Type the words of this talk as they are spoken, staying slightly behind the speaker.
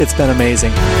It's been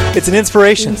amazing. It's an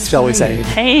inspiration, shall we say.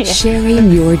 Hey. Sharing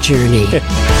your journey.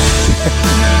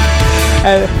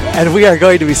 And we are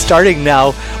going to be starting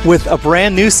now with a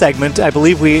brand new segment. I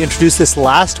believe we introduced this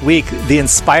last week, the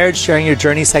Inspired Sharing Your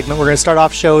Journey segment. We're going to start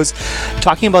off shows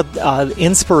talking about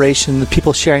inspiration,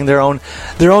 people sharing their own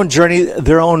journey,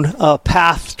 their own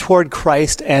path toward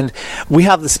Christ. And we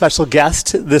have the special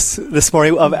guest this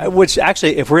morning, which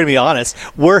actually, if we're going to be honest,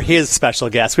 we're his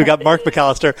special guest. We've got Mark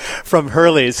McAllister from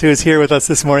Hurley's, who is here with us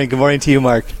this morning. Good morning to you,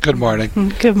 Mark. Good morning.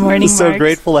 Good morning, Mark. So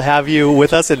grateful to have you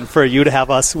with us and for you to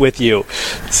have us with you.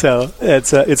 So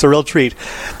it's a real treat.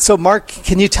 So Mark,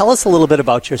 can you tell us a little bit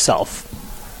about yourself?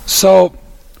 So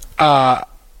I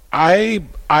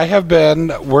have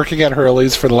been working at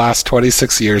Hurley's for the last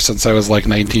 26 years, since I was like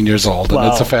 19 years old. Wow.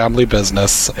 And it's a family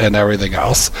business and everything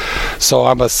else. So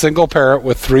I'm a single parent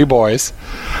with 3 boys.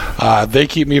 They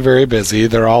keep me very busy.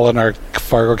 They're all in our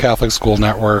Fargo Catholic School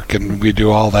network, and we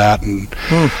do all that. And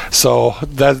so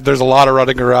there's a lot of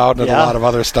running around and a lot of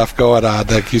other stuff going on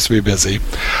that keeps me busy.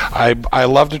 I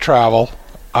love to travel.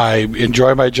 I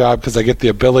enjoy my job because I get the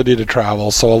ability to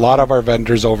travel. So a lot of our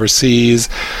vendors overseas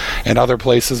and other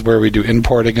places where we do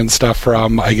importing and stuff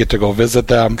from, I get to go visit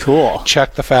them. Cool.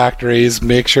 Check the factories,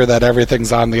 make sure that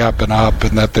everything's on the up and up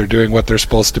and that they're doing what they're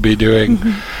supposed to be doing.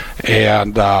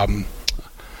 And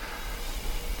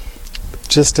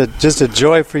just a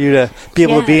joy for you to be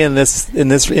able to be in this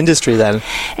industry then.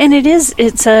 And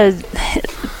it's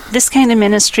this kind of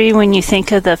ministry, when you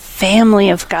think of the family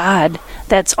of God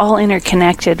that's all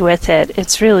interconnected with it,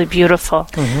 it's really beautiful.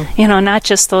 You know, not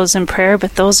just those in prayer,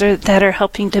 but those that are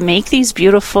helping to make these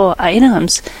beautiful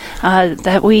items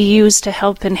that we use to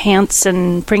help enhance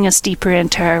and bring us deeper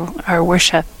into our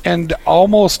worship. And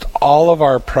almost all of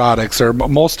our products, or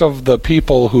most of the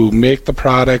people who make the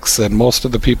products and most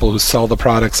of the people who sell the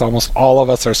products, almost all of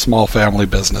us are small family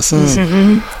businesses.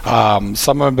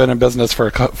 Some have been in business for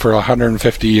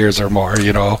 150 years or more,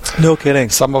 you know. No kidding.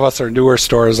 Some of us are newer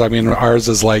stores. I mean, ours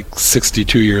is like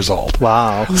 62 years old.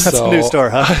 Wow. That's a new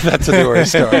store, huh? That's a newer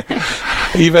store.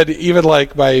 Even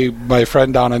like my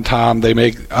friend down in Tom, they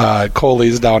make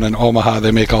Coley's down in Omaha.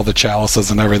 They make all the chalices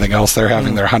and everything else. They're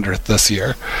having their 100th this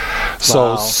year.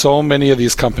 So many of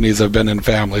these companies have been in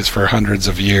families for hundreds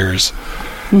of years.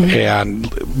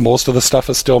 And most of the stuff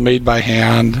is still made by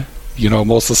hand. You know,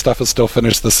 most of the stuff is still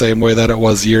finished the same way that it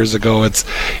was years ago. It's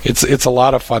a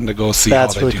lot of fun to go see how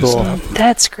they really do cool. stuff.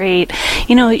 That's great.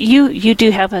 You know, you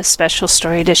do have a special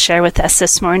story to share with us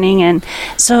this morning, and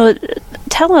so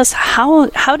tell us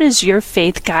how does your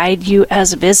faith guide you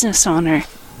as a business owner?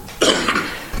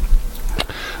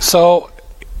 So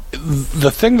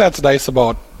the thing that's nice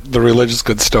about the Religious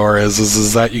Goods Store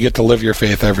is that you get to live your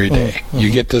faith every day. You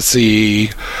get to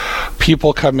see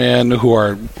people come in who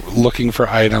are looking for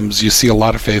items. You see a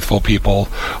lot of faithful people.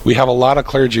 We have a lot of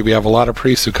clergy. We have a lot of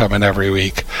priests who come in every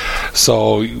week.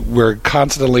 So we're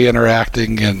constantly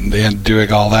interacting and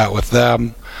doing all that with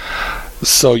them.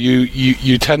 So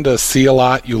you tend to see a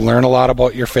lot. You learn a lot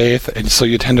about your faith, and so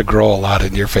you tend to grow a lot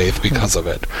in your faith because of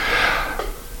it.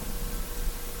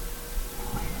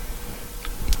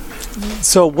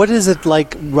 So what is it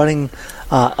like running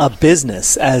a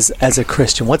business as a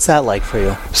Christian? What's that like for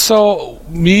you? So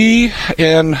me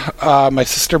and my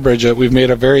sister Bridget, we've made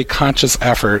a very conscious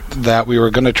effort that we were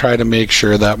going to try to make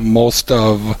sure that most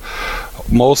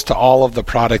to all of the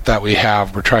product that we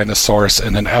have, we're trying to source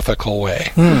in an ethical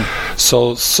way.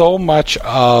 So much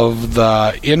of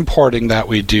the importing that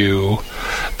we do,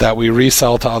 that we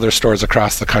resell to other stores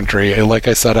across the country. And like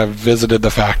I said, I've visited the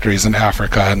factories in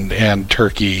Africa and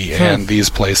Turkey and these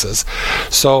places.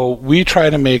 So we try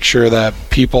to make sure that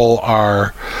people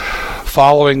are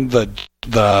following the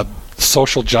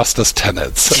social justice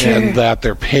tenets, and that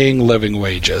they're paying living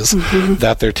wages,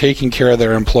 that they're taking care of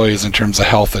their employees in terms of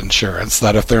health insurance,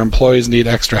 that if their employees need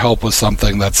extra help with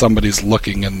something, that somebody's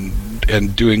looking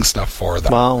and doing stuff for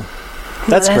them. Wow.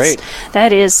 That's great.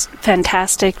 That is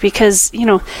fantastic because, you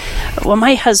know, well,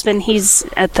 my husband, he's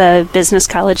at the business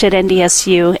college at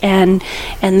NDSU, and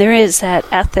there is that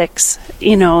ethics,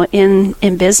 you know, in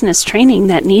business training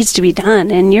that needs to be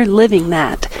done, and you're living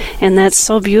that. And that's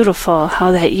so beautiful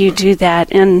how that you do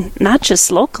that, and not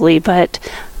just locally, but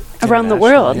around the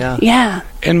world. Yeah.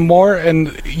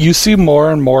 And you see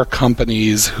more and more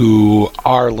companies who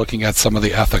are looking at some of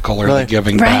the ethical or the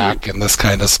giving back and this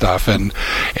kind of stuff, and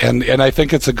I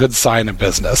think it's a good sign of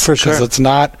business for sure. Because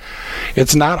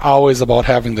it's not always about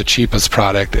having the cheapest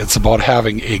product. It's about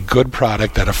having a good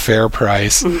product at a fair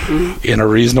price in a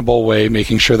reasonable way,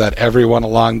 making sure that everyone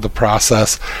along the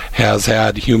process has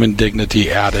had human dignity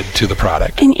added to the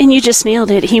product. And you just nailed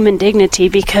it, human dignity,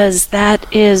 because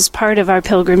that is part of our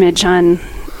pilgrimage on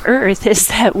earth is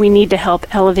that we need to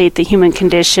help elevate the human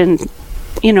condition,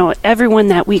 everyone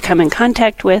that we come in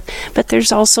contact with, but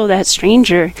there's also that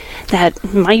stranger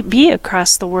that might be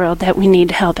across the world that we need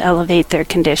to help elevate their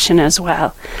condition as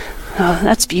well. Oh,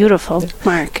 that's beautiful,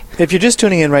 Mark. If you're just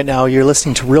tuning in right now, you're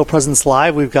listening to Real Presence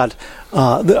Live. We've got,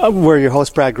 we're your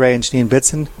host, Brad Gray and Janine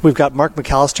Bitson. We've got Mark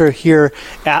McAllister here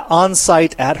on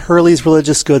site at Hurley's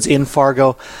Religious Goods in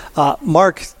Fargo.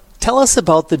 Mark, tell us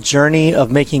about the journey of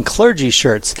making clergy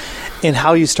shirts and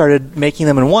how you started making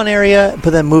them in one area,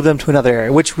 but then move them to another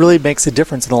area, which really makes a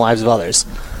difference in the lives of others.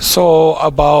 So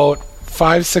about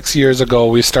 5-6 years ago,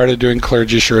 we started doing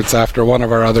clergy shirts after one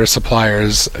of our other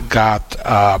suppliers got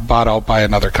bought out by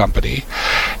another company.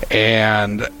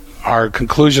 And our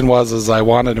conclusion was I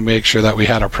wanted to make sure that we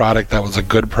had a product that was a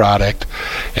good product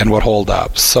and would hold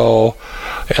up. So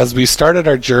as we started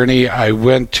our journey, I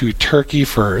went to Turkey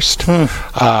first.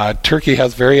 Turkey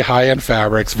has very high-end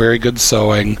fabrics, very good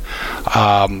sewing.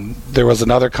 There was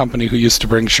another company who used to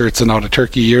bring shirts in out of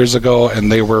Turkey years ago,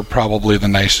 and they were probably the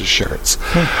nicest shirts.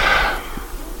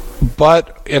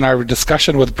 But in our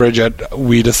discussion with Bridget,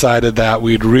 we decided that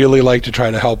we'd really like to try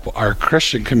to help our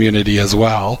Christian community as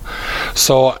well.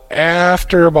 So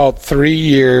after about 3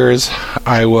 years,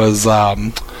 I was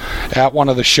at one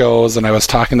of the shows, and I was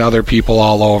talking to other people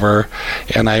all over,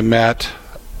 and I went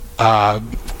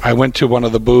to one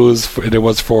of the booths. It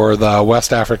was for the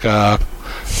West Africa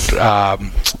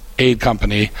Aid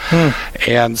Company.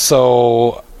 And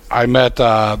so I met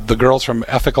the girls from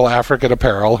Ethical African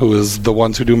Apparel, who is the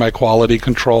ones who do my quality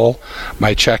control,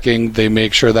 my checking. They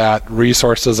make sure that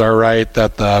resources are right,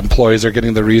 that the employees are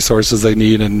getting the resources they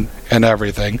need and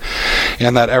everything,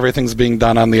 and that everything's being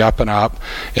done on the up and up.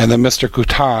 And then Mr.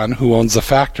 Kutan, who owns the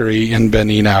factory in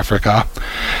Benin, Africa,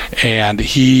 and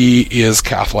he is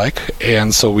Catholic,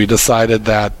 and so we decided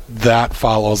that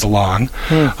follows along.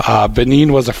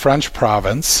 Benin was a French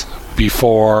province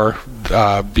before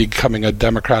becoming a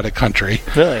democratic country.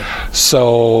 Really?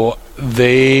 So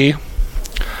they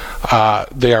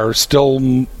are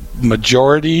still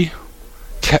majority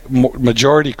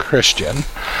Christian,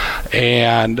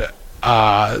 and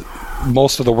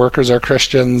most of the workers are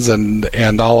Christians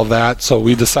and all of that. So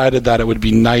we decided that it would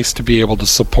be nice to be able to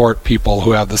support people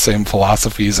who have the same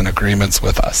philosophies and agreements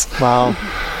with us. Wow.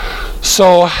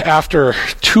 So after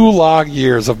 2 long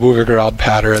years of moving around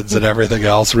patterns and everything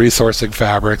else, resourcing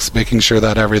fabrics, making sure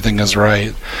that everything is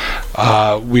right,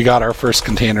 we got our first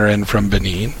container in from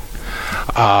Benin.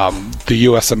 The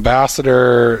U.S.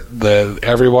 ambassador,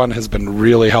 everyone has been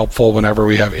really helpful whenever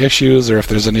we have issues or if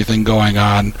there's anything going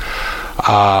on.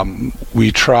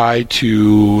 We try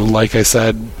to, like I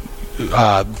said,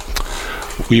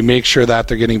 we make sure that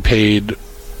they're getting paid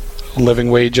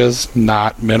living wages,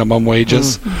 not minimum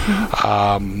wages.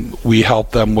 We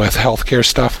help them with healthcare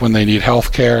stuff when they need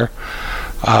healthcare.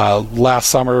 Last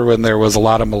summer, when there was a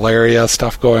lot of malaria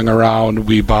stuff going around,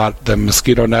 we bought them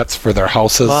mosquito nets for their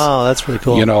houses. Wow, that's really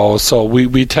cool. So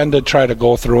we tend to try to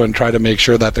go through and try to make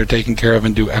sure that they're taken care of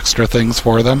and do extra things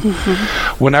for them.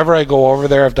 Whenever I go over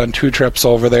there, I've done 2 trips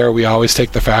over there, we always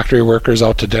take the factory workers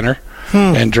out to dinner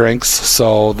and drinks.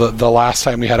 So the last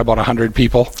time we had about 100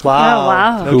 people. Wow. Oh,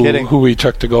 wow. No kidding. Who we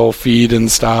took to go feed and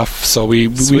stuff. So we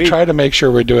try to make sure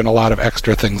we're doing a lot of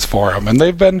extra things for them, and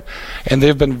they've been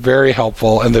very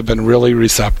helpful, and they've been really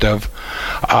receptive.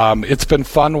 It's been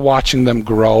fun watching them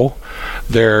grow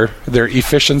their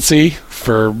efficiency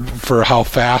for how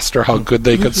fast or how good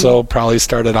they could sew. Probably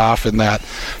started off in that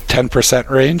 10%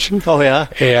 range. Oh yeah.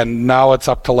 And now it's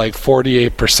up to like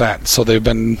 48%. So they've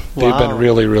been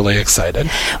really, really excited.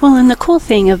 Well, and the cool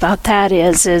thing about that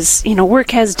is work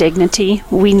has dignity.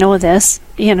 We know this,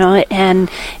 and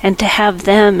to have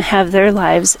them have their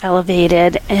lives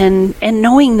elevated and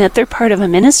knowing that they're part of a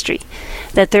ministry,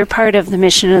 that they're part of the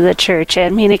mission of the church. I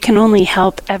mean, it can only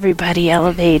help everybody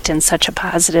elevate in such a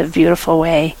positive, beautiful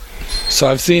way. So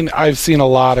I've seen a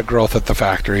lot of growth at the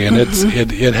factory, and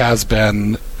it has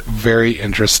been very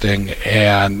interesting.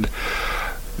 And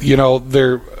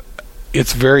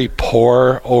it's very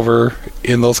poor over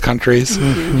in those countries,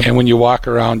 and when you walk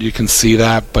around, you can see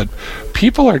that. But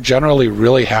people are generally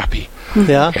really happy,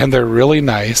 and they're really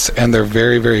nice, and they're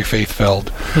very, very faith-filled.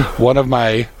 One of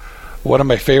my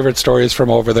favorite stories from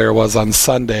over there was on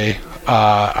Sunday.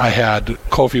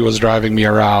 Kofi was driving me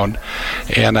around,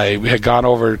 and I had gone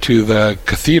over to the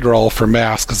cathedral for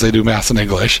Mass because they do Mass in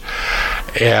English,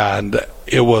 and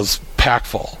it was packed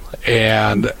full.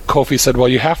 And Kofi said, well,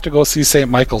 you have to go see St.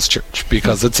 Michael's Church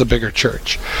because it's a bigger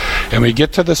church. And we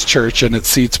get to this church, and it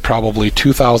seats probably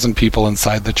 2,000 people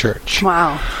inside the church.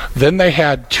 Wow. Then they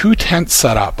had 2 tents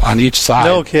set up on each side.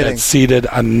 No kidding. That seated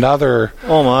another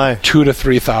 2,000 to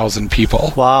 3,000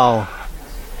 people. Wow.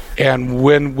 And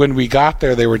when we got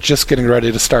there, they were just getting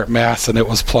ready to start Mass, and it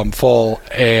was plumb full.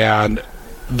 And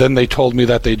then they told me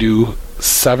that they do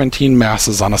 17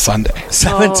 Masses on a Sunday.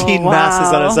 17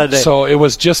 Masses on a Sunday. So it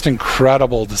was just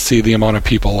incredible to see the amount of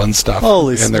people and stuff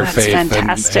and their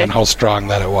faith and how strong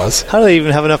that it was. How do they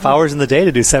even have enough hours in the day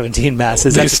to do 17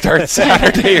 Masses? They start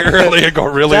Saturday early and go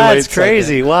really late. That's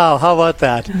crazy. Sunday. Wow, how about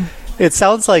that? It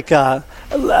sounds like...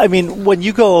 when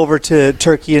you go over to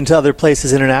Turkey and to other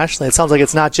places internationally, it sounds like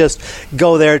it's not just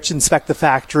go there to inspect the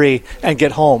factory and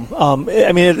get home.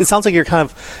 It sounds like you're kind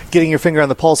of getting your finger on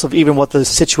the pulse of even what the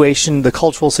situation, the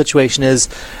cultural situation is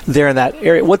there in that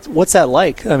area. What's that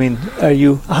like? I mean, how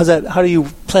do you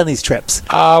plan these trips?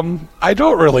 I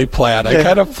don't really plan. I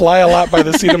kind of fly a lot by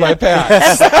the seat of my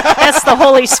pants. That's the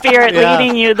Holy Spirit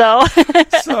leading you, though.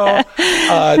 So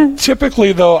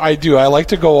typically, though, I do. I like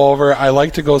to go over. I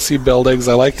like to go see buildings.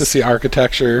 I like to see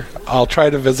architecture. I'll try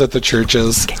to visit the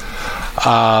churches.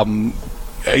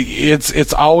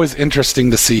 It's always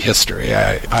interesting to see history.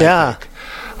 I think.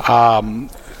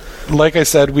 Like I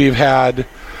said, we've had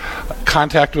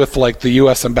contact with like the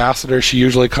U.S. ambassador. She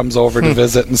usually comes over to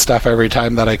visit and stuff every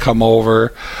time that I come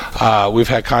over. We've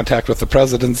had contact with the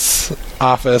president's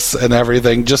office and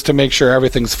everything just to make sure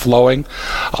everything's flowing.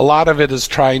 A lot of it is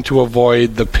trying to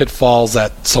avoid the pitfalls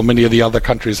that so many of the other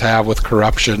countries have with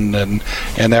corruption and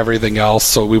everything else.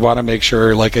 So we want to make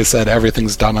sure, like I said,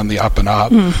 everything's done on the up and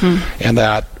up, and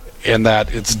that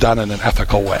it's done in an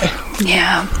ethical way.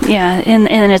 Yeah,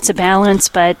 and it's a balance,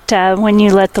 but when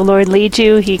you let the Lord lead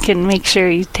you, He can make sure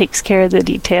He takes care of the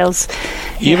details.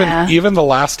 Even the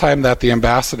last time that the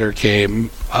ambassador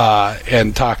came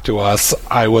and talked to us,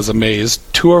 I was amazed.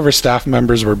 2 of her staff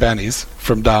members were Bennies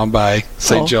from down by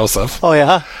St. Joseph. Oh,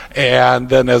 yeah? And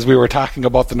then as we were talking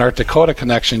about the North Dakota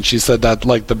connection, she said that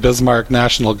like the Bismarck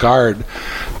National Guard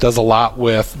does a lot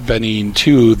with Benin,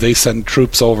 too. They send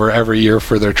troops over every year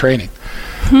for their training.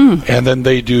 And then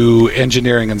they do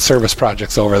engineering and service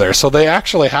projects over there. So they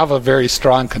actually have a very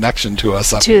strong connection to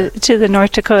us up here. To the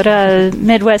North Dakota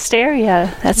Midwest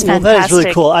area. That's fantastic. Well, that is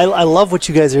really cool. I love what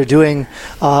you guys are doing,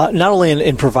 not only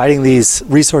in providing these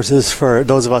resources for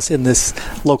those of us in this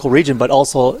local region, but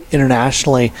also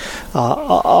internationally,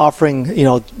 offering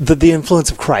the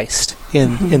influence of Christ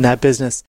in that business.